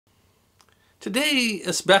Today,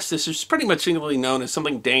 asbestos is pretty much singularly known as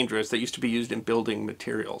something dangerous that used to be used in building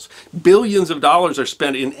materials. Billions of dollars are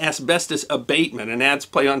spent in asbestos abatement, and ads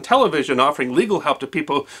play on television offering legal help to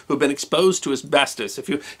people who've been exposed to asbestos. If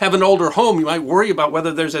you have an older home, you might worry about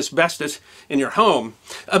whether there's asbestos in your home.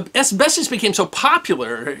 Asbestos became so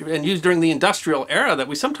popular and used during the industrial era that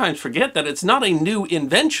we sometimes forget that it's not a new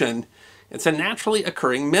invention. It's a naturally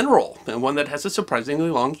occurring mineral, and one that has a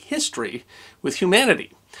surprisingly long history with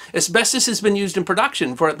humanity. Asbestos has been used in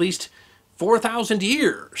production for at least 4,000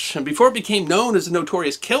 years, and before it became known as a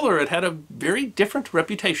notorious killer, it had a very different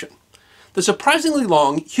reputation. The surprisingly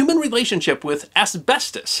long human relationship with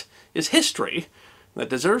asbestos is history that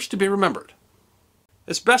deserves to be remembered.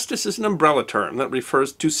 Asbestos is an umbrella term that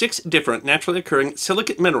refers to 6 different naturally occurring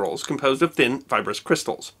silicate minerals composed of thin, fibrous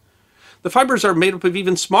crystals. The fibers are made up of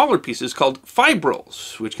even smaller pieces called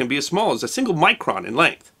fibrils, which can be as small as a single micron in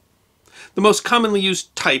length. The most commonly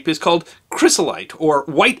used type is called chrysolite, or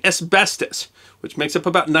white asbestos, which makes up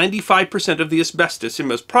about 95% of the asbestos in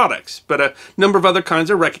most products, but a number of other kinds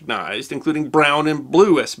are recognized, including brown and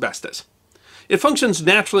blue asbestos. It functions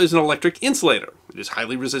naturally as an electric insulator. It is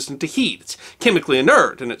highly resistant to heat, it's chemically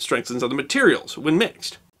inert, and it strengthens other materials when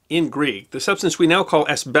mixed. In Greek, the substance we now call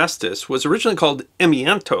asbestos was originally called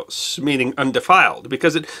amiantos, meaning undefiled,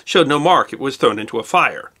 because it showed no mark it was thrown into a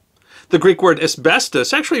fire. The Greek word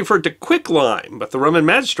asbestos actually referred to quicklime, but the Roman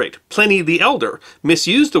magistrate, Pliny the Elder,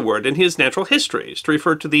 misused the word in his natural histories to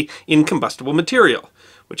refer to the incombustible material,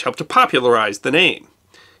 which helped to popularize the name.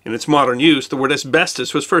 In its modern use, the word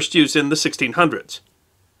asbestos was first used in the 1600s.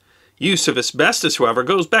 Use of asbestos, however,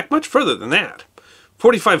 goes back much further than that.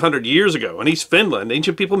 4,500 years ago in East Finland,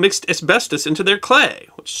 ancient people mixed asbestos into their clay,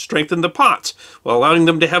 which strengthened the pots, while allowing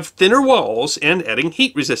them to have thinner walls and adding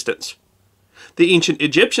heat resistance. The ancient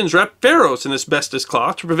Egyptians wrapped pharaohs in asbestos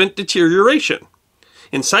cloth to prevent deterioration.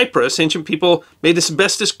 In Cyprus, ancient people made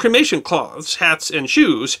asbestos cremation cloths, hats, and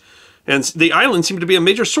shoes, and the island seemed to be a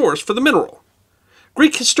major source for the mineral.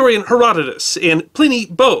 Greek historian Herodotus and Pliny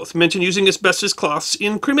both mention using asbestos cloths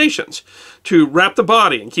in cremations to wrap the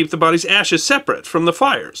body and keep the body's ashes separate from the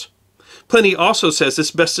fires. Pliny also says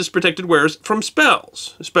asbestos protected wearers from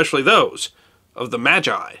spells, especially those of the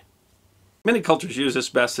Magi. Many cultures use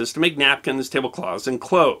asbestos to make napkins, tablecloths, and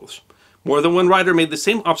clothes. More than one writer made the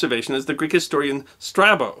same observation as the Greek historian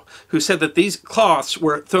Strabo, who said that these cloths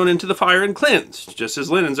were thrown into the fire and cleansed, just as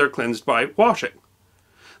linens are cleansed by washing.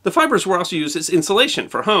 The fibers were also used as insulation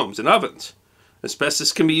for homes and ovens.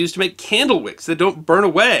 Asbestos can be used to make candle wicks that don't burn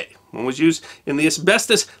away. One was used in the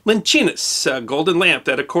asbestos lencinus, a golden lamp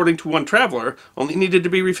that, according to one traveler, only needed to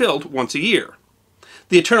be refilled once a year.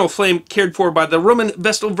 The eternal flame cared for by the Roman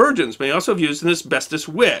Vestal Virgins may also have used an asbestos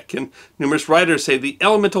wick, and numerous writers say the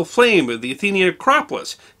elemental flame of the Athenian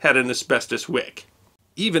Acropolis had an asbestos wick.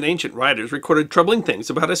 Even ancient writers recorded troubling things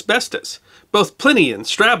about asbestos. Both Pliny and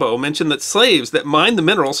Strabo mentioned that slaves that mined the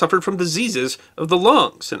mineral suffered from diseases of the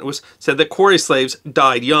lungs, and it was said that quarry slaves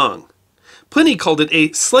died young. Pliny called it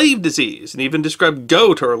a slave disease, and even described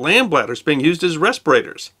goat or lamb bladders being used as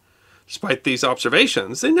respirators. Despite these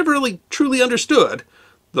observations, they never really truly understood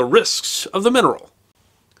the risks of the mineral.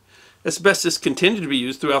 Asbestos continued to be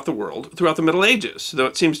used throughout the world throughout the Middle Ages, though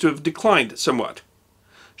it seems to have declined somewhat.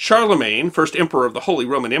 Charlemagne, first emperor of the Holy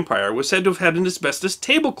Roman Empire, was said to have had an asbestos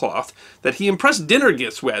tablecloth that he impressed dinner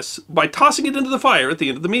guests with by tossing it into the fire at the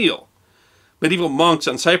end of the meal. Medieval monks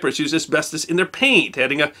on Cyprus used asbestos in their paint,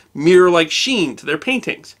 adding a mirror-like sheen to their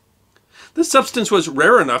paintings. This substance was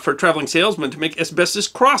rare enough for traveling salesmen to make asbestos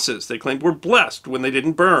crosses they claimed were blessed when they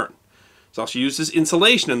didn't burn. It's also used as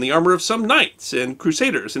insulation in the armor of some knights, and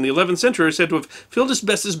crusaders in the 11th century are said to have filled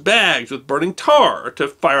asbestos bags with burning tar to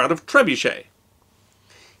fire out of trebuchet.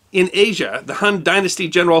 In Asia, the Han Dynasty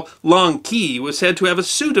general Long Qi was said to have a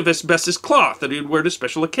suit of asbestos cloth that he would wear to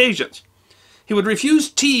special occasions. He would refuse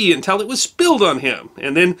tea until it was spilled on him,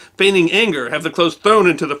 and then, feigning anger, have the clothes thrown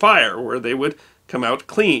into the fire, where they would come out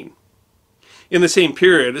clean. In the same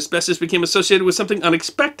period, asbestos became associated with something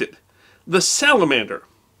unexpected: the salamander.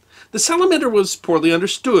 The salamander was poorly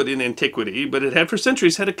understood in antiquity, but it had for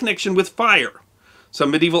centuries had a connection with fire.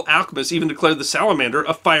 Some medieval alchemists even declared the salamander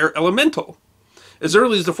a fire elemental. As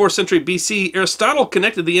early as the 4th century BC, Aristotle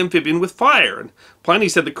connected the amphibian with fire, and Pliny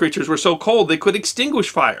said the creatures were so cold they could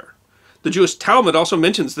extinguish fire. The Jewish Talmud also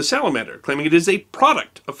mentions the salamander, claiming it is a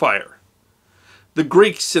product of fire. The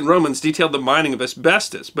Greeks and Romans detailed the mining of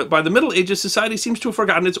asbestos, but by the Middle Ages, society seems to have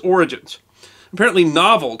forgotten its origins. Apparently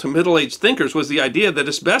novel to Middle-aged thinkers was the idea that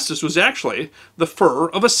asbestos was actually the fur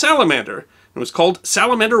of a salamander, and was called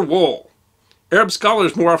salamander wool. Arab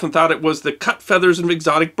scholars more often thought it was the cut feathers of an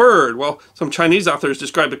exotic bird, while some Chinese authors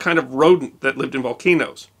described a kind of rodent that lived in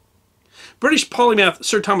volcanoes. British polymath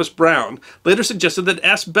Sir Thomas Browne later suggested that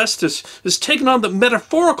asbestos has taken on the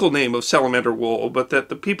metaphorical name of salamander wool, but that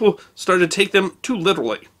the people started to take them too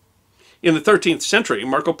literally. In the 13th century,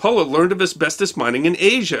 Marco Polo learned of asbestos mining in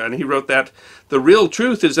Asia, and he wrote that the real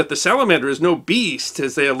truth is that the salamander is no beast,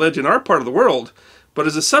 as they allege in our part of the world, but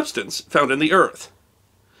is a substance found in the earth.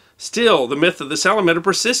 Still, the myth of the salamander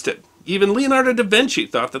persisted. Even Leonardo da Vinci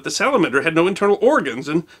thought that the salamander had no internal organs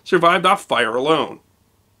and survived off fire alone.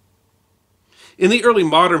 In the early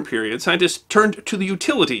modern period, scientists turned to the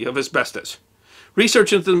utility of asbestos.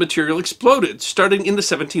 Research into the material exploded, starting in the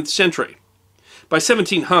 17th century. By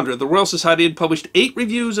 1700, the Royal Society had published 8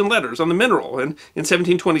 reviews and letters on the mineral, and in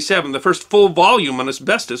 1727, the first full volume on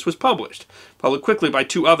asbestos was published, followed quickly by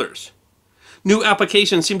 2 others. New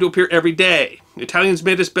applications seemed to appear every day. Italians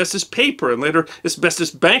made asbestos paper and later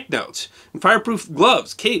asbestos banknotes, and fireproof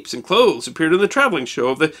gloves, capes, and clothes appeared in the traveling show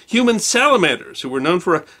of the human salamanders, who were known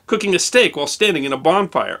for cooking a steak while standing in a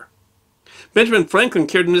bonfire. Benjamin Franklin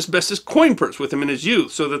carried an asbestos coin purse with him in his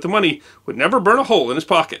youth so that the money would never burn a hole in his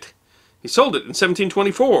pocket. He sold it in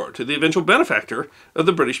 1724 to the eventual benefactor of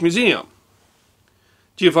the British Museum.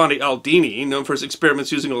 Giovanni Aldini, known for his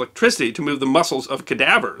experiments using electricity to move the muscles of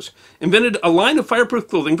cadavers, invented a line of fireproof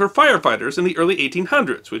clothing for firefighters in the early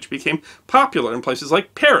 1800s, which became popular in places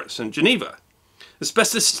like Paris and Geneva.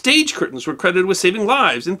 Asbestos stage curtains were credited with saving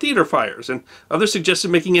lives in theater fires, and others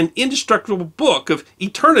suggested making an indestructible book of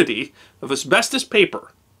eternity of asbestos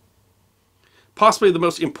paper. Possibly the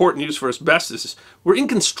most important use for asbestos were in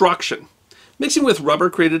construction. Mixing with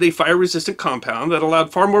rubber created a fire-resistant compound that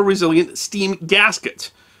allowed far more resilient steam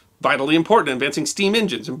gaskets, vitally important in advancing steam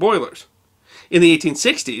engines and boilers. In the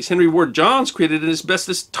 1860s, Henry Ward Johns created an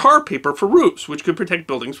asbestos tar paper for roofs, which could protect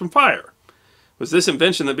buildings from fire. It was this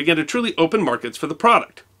invention that began to truly open markets for the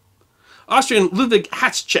product. Austrian Ludwig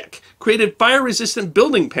Hatzcheck created fire-resistant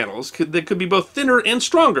building panels that could be both thinner and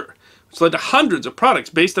stronger, which led to hundreds of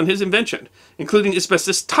products based on his invention, including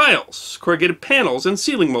asbestos tiles, corrugated panels, and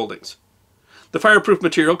ceiling moldings. The fireproof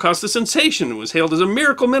material caused a sensation and was hailed as a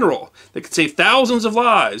miracle mineral that could save thousands of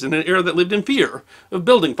lives in an era that lived in fear of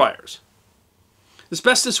building fires.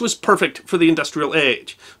 Asbestos was perfect for the industrial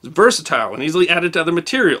age. It was versatile and easily added to other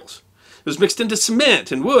materials. It was mixed into cement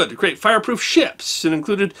and wood to create fireproof ships and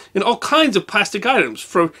included in all kinds of plastic items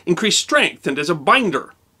for increased strength and as a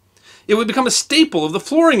binder. It would become a staple of the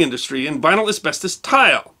flooring industry in vinyl asbestos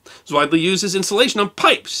tile. It was widely used as insulation on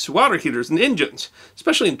pipes, water heaters, and engines,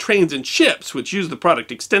 especially in trains and ships, which used the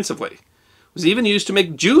product extensively. It was even used to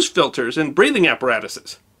make juice filters and breathing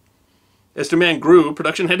apparatuses. As demand grew,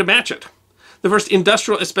 production had to match it. The first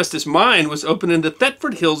industrial asbestos mine was opened in the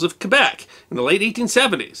Thetford Hills of Quebec in the late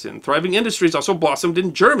 1870s, and thriving industries also blossomed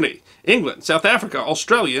in Germany, England, South Africa,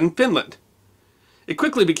 Australia, and Finland. It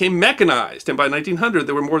quickly became mechanized, and by 1900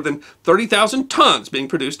 there were more than 30,000 tons being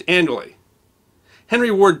produced annually.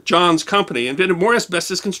 Henry Ward Johns' company invented more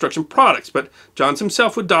asbestos construction products, but Johns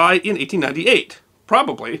himself would die in 1898,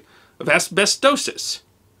 probably of asbestosis.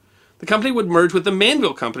 The company would merge with the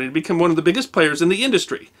Manville Company to become one of the biggest players in the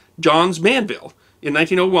industry, Johns Manville, in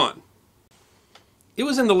 1901. It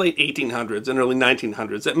was in the late 1800s and early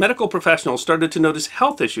 1900s that medical professionals started to notice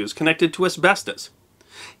health issues connected to asbestos.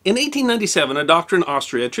 In 1897, a doctor in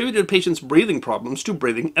Austria attributed a patient's breathing problems to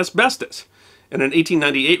breathing asbestos, and an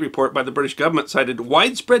 1898 report by the British government cited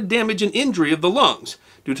widespread damage and injury of the lungs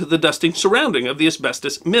due to the dusting surrounding of the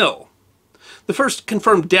asbestos mill. The first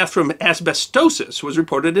confirmed death from asbestosis was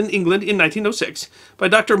reported in England in 1906 by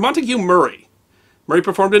Dr. Montague Murray. Murray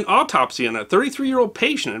performed an autopsy on a 33-year-old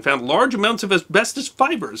patient and found large amounts of asbestos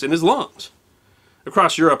fibers in his lungs.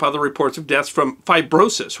 Across Europe, other reports of deaths from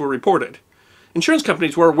fibrosis were reported. Insurance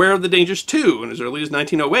companies were aware of the dangers too, and as early as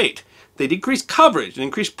 1908, they decreased coverage and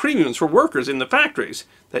increased premiums for workers in the factories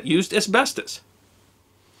that used asbestos.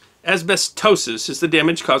 Asbestosis is the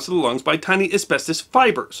damage caused to the lungs by tiny asbestos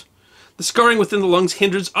fibers. The scarring within the lungs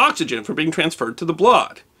hinders oxygen from being transferred to the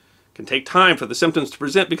blood. It can take time for the symptoms to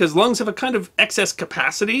present because lungs have a kind of excess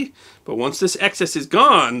capacity, but once this excess is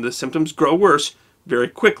gone, the symptoms grow worse very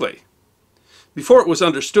quickly. Before it was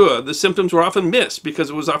understood, the symptoms were often missed because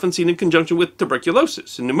it was often seen in conjunction with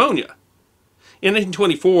tuberculosis and pneumonia. In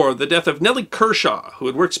 1924, the death of Nellie Kershaw, who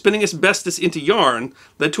had worked spinning asbestos into yarn,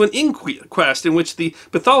 led to an inquest in which the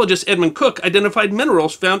pathologist Edmund Cook identified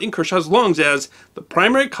minerals found in Kershaw's lungs as the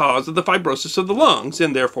primary cause of the fibrosis of the lungs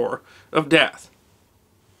and therefore of death.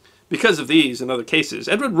 Because of these and other cases,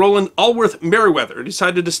 Edward Rowland Allworth Merriweather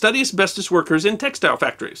decided to study asbestos workers in textile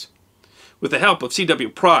factories. With the help of C.W.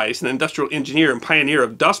 Price, an industrial engineer and pioneer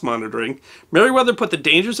of dust monitoring, Merriweather put the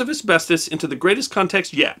dangers of asbestos into the greatest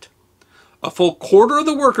context yet. A full quarter of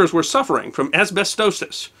the workers were suffering from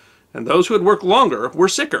asbestosis, and those who had worked longer were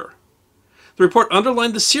sicker. The report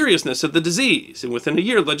underlined the seriousness of the disease, and within a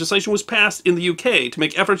year legislation was passed in the UK to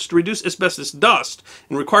make efforts to reduce asbestos dust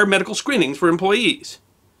and require medical screenings for employees.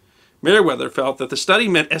 Meriwether felt that the study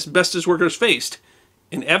meant asbestos workers faced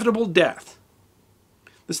inevitable death.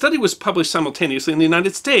 The study was published simultaneously in the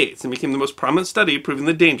United States and became the most prominent study proving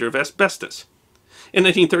the danger of asbestos. In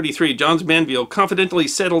 1933, Johns Manville confidentially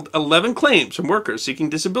settled 11 claims from workers seeking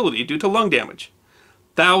disability due to lung damage.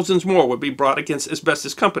 Thousands more would be brought against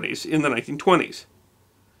asbestos companies in the 1920s.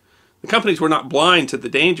 The companies were not blind to the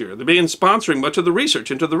danger. They began sponsoring much of the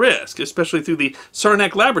research into the risk, especially through the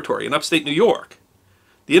Saranac Laboratory in upstate New York.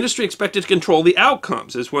 The industry expected to control the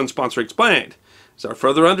outcomes, as one sponsor explained. It's our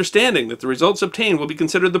further understanding that the results obtained will be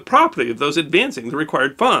considered the property of those advancing the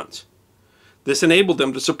required funds. This enabled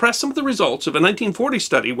them to suppress some of the results of a 1940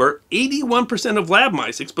 study where 81% of lab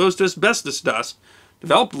mice exposed to asbestos dust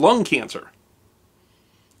developed lung cancer.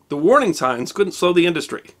 The warning signs couldn't slow the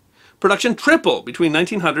industry. Production tripled between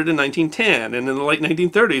 1900 and 1910, and in the late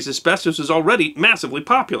 1930s, asbestos was already massively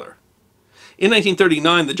popular. In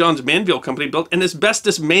 1939, the Johns Manville Company built an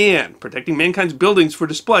asbestos man, protecting mankind's buildings for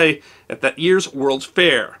display at that year's World's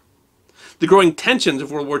Fair. The growing tensions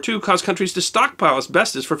of World War II caused countries to stockpile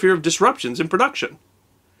asbestos for fear of disruptions in production.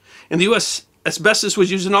 In the U.S., asbestos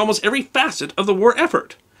was used in almost every facet of the war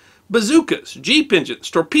effort. Bazookas, jeep engines,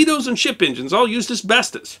 torpedoes, and ship engines all used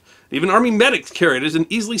asbestos. Even Army medics carried it as an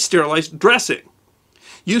easily sterilized dressing.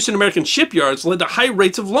 Use in American shipyards led to high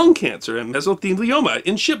rates of lung cancer and mesothelioma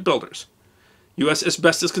in shipbuilders. U.S.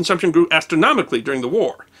 asbestos consumption grew astronomically during the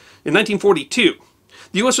war. In 1942,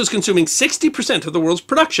 the U.S. was consuming 60% of the world's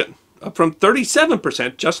production, up from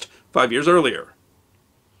 37% just 5 years earlier.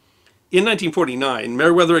 In 1949,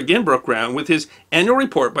 Meriwether again broke ground with his annual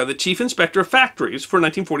report by the Chief Inspector of Factories for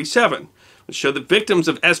 1947, which showed that victims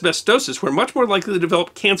of asbestosis were much more likely to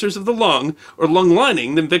develop cancers of the lung or lung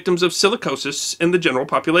lining than victims of silicosis in the general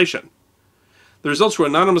population. The results were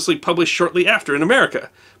anonymously published shortly after in America,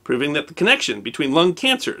 proving that the connection between lung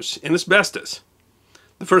cancers and asbestos.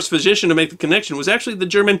 The first physician to make the connection was actually the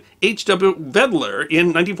German H.W. Wedler in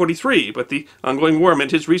 1943, but the ongoing war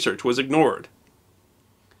meant his research was ignored.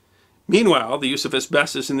 Meanwhile, the use of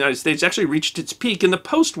asbestos in the United States actually reached its peak in the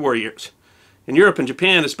post-war years. In Europe and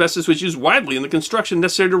Japan, asbestos was used widely in the construction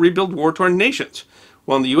necessary to rebuild war-torn nations,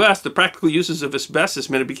 while in the U.S., the practical uses of asbestos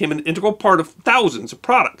meant it became an integral part of thousands of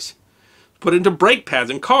products. Put into brake pads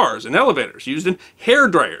in cars and elevators, used in hair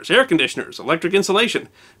dryers, air conditioners, electric insulation,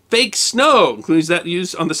 fake snow, including that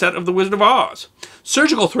used on the set of The Wizard of Oz,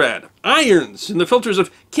 surgical thread, irons in the filters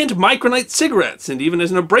of Kent Micronite cigarettes, and even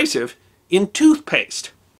as an abrasive in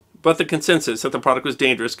toothpaste. But the consensus that the product was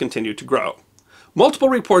dangerous continued to grow. Multiple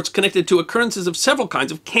reports connected to occurrences of several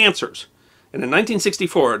kinds of cancers. And in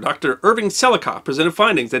 1964, Dr. Irving Selikoff presented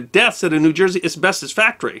findings that deaths at a New Jersey asbestos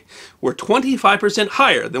factory were 25%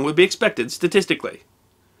 higher than would be expected statistically.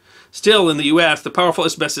 Still, in the U.S., the powerful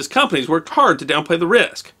asbestos companies worked hard to downplay the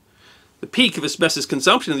risk. The peak of asbestos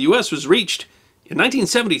consumption in the U.S. was reached in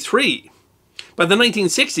 1973. By the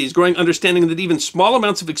 1960s, growing understanding that even small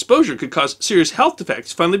amounts of exposure could cause serious health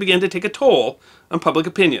defects finally began to take a toll on public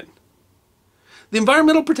opinion. The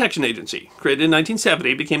Environmental Protection Agency, created in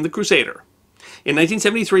 1970, became the Crusader. In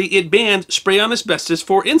 1973, it banned spray-on asbestos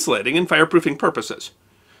for insulating and fireproofing purposes.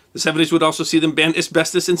 The 70s would also see them ban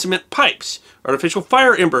asbestos in cement pipes, artificial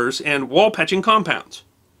fire embers, and wall-patching compounds.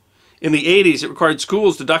 In the 80s, it required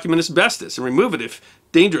schools to document asbestos and remove it if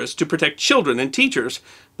dangerous to protect children and teachers,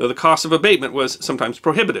 though the cost of abatement was sometimes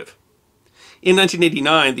prohibitive. In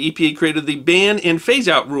 1989, the EPA created the Ban and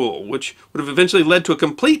Phase-Out Rule, which would have eventually led to a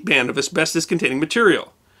complete ban of asbestos-containing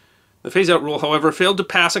material. The Phase-Out Rule, however, failed to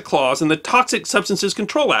pass a clause in the Toxic Substances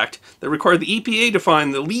Control Act that required the EPA to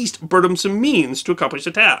find the least burdensome means to accomplish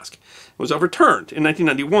the task. It was overturned in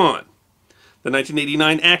 1991. The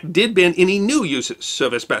 1989 Act did ban any new uses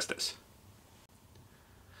of asbestos.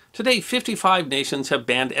 Today, 55 nations have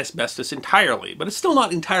banned asbestos entirely, but it's still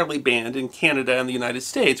not entirely banned in Canada and the United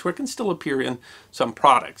States, where it can still appear in some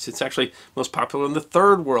products. It's actually most popular in the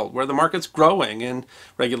Third World, where the market's growing and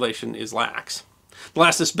regulation is lax. The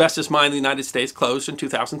last asbestos mine in the United States closed in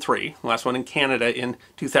 2003, the last one in Canada in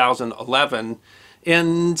 2011,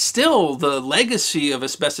 and still the legacy of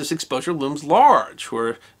asbestos exposure looms large,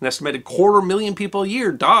 where an estimated 250,000 people a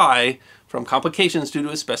year die from complications due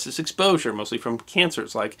to asbestos exposure, mostly from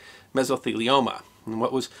cancers like mesothelioma. And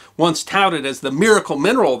what was once touted as the miracle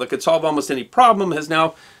mineral that could solve almost any problem has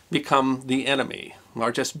now become the enemy.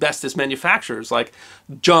 Large asbestos manufacturers like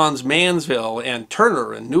Johns Manville and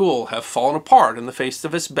Turner and Newell have fallen apart in the face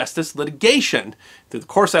of asbestos litigation. Through the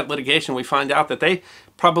course of that litigation, we find out that they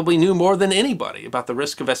probably knew more than anybody about the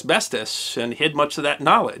risk of asbestos and hid much of that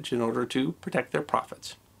knowledge in order to protect their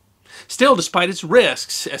profits. Still, despite its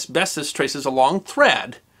risks, asbestos traces a long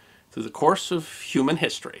thread through the course of human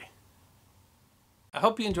history. I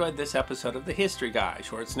hope you enjoyed this episode of The History Guy,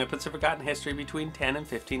 short snippets of forgotten history between 10 and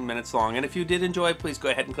 15 minutes long. And if you did enjoy, please go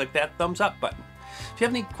ahead and click that thumbs up button. If you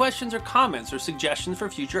have any questions or comments or suggestions for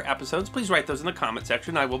future episodes, please write those in the comment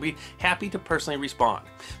section. I will be happy to personally respond.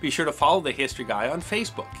 Be sure to follow The History Guy on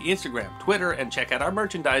Facebook, Instagram, Twitter, and check out our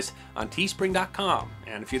merchandise on teespring.com.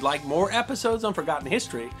 And if you'd like more episodes on forgotten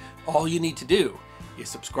history, all you need to do is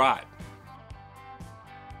subscribe.